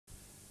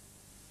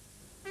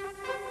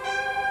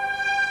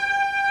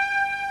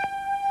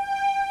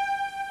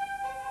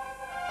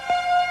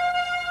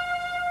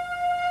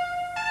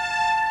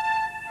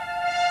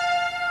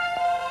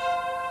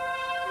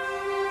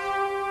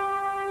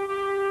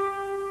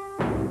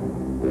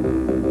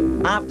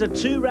After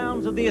 2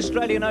 rounds of the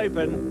Australian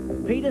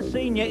Open, Peter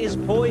Senior is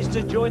poised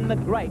to join the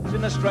greats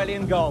in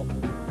Australian golf.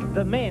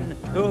 The men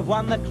who have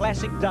won the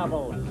Classic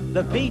Double,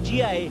 the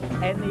PGA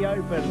and the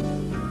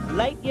Open.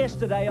 Late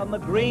yesterday on the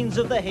greens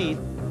of the Heath,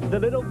 the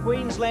little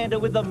Queenslander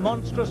with the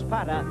monstrous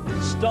putter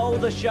stole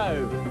the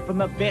show from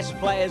the best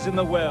players in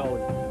the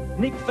world.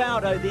 Nick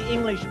Faldo, the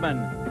Englishman,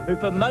 who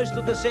for most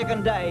of the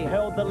second day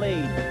held the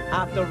lead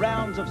after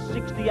rounds of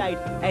 68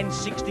 and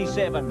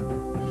 67.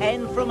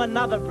 And from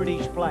another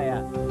British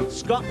player,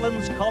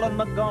 Scotland's Colin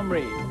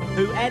Montgomerie,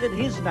 who added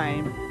his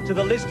name to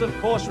the list of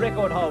course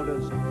record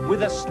holders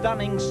with a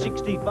stunning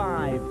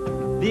 65.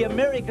 The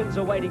Americans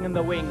are waiting in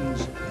the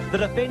wings. The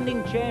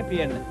defending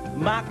champion,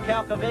 Mark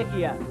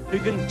Calcavecchia, who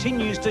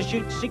continues to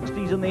shoot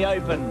 60s in the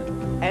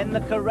Open. And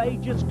the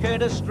courageous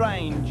Curtis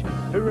Strange,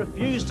 who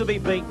refused to be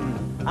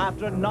beaten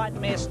after a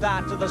nightmare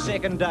start to the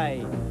second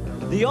day.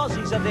 The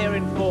Aussies are there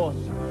in force,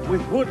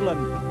 with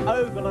Woodland,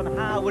 Ogle and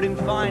Harwood in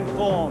fine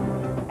form.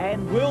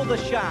 And will the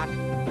Shark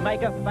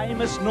make a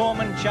famous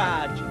Norman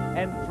charge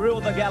and thrill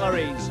the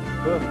galleries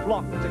who have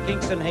flocked to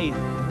Kingston Heath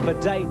for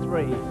day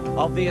 3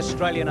 of the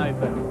Australian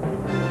Open?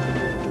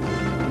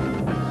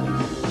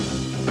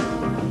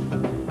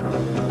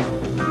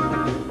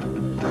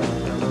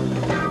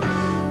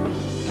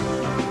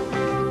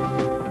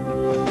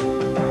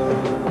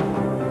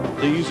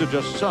 These are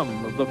just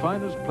some of the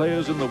finest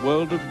players in the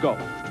world of golf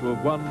to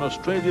have won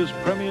Australia's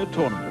premier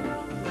tournament,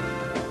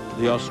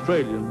 the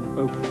Australian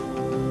Open.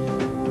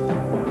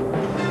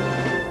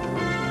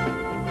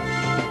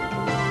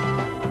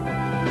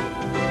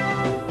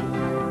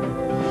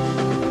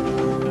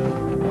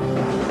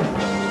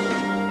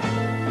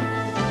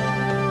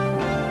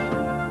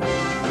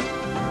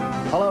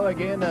 Hello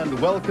again and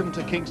welcome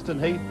to Kingston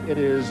Heath. It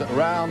is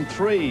round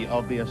 3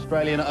 of the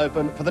Australian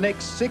Open for the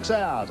next 6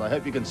 hours. I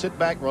hope you can sit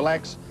back,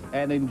 relax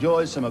and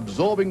enjoy some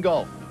absorbing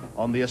golf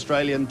on the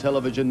Australian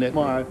television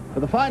network. For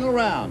the final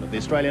round of the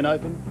Australian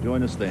Open,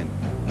 join us then.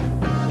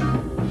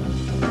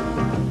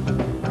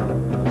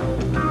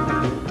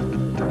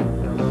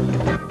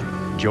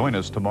 Join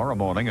us tomorrow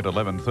morning at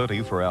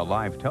 11:30 for our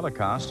live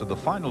telecast of the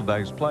final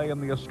day's play in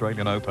the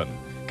Australian Open.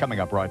 Coming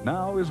up right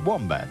now is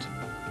Wombat.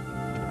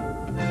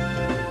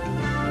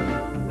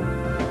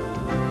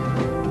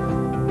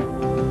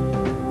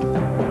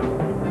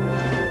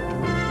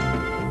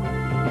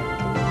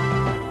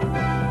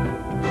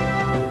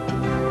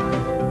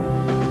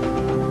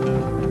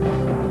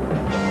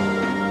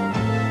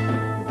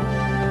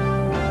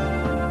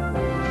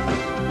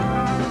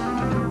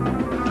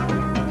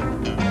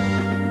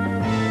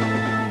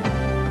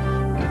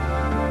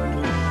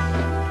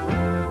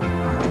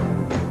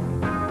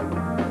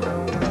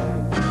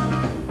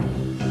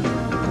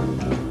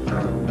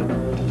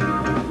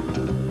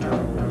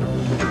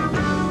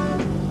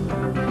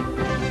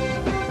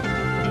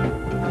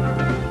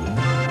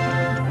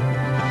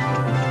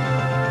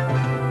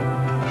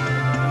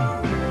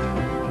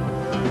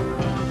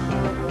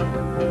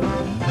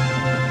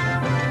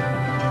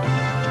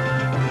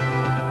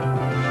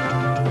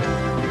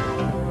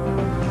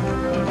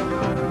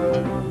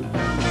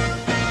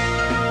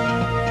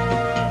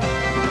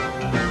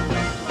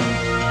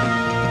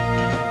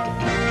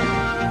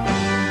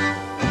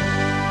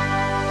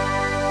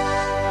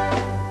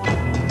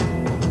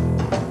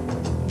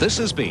 This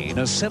has been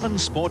a 7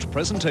 Sport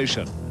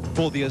presentation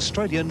for the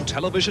Australian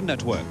Television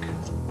Network.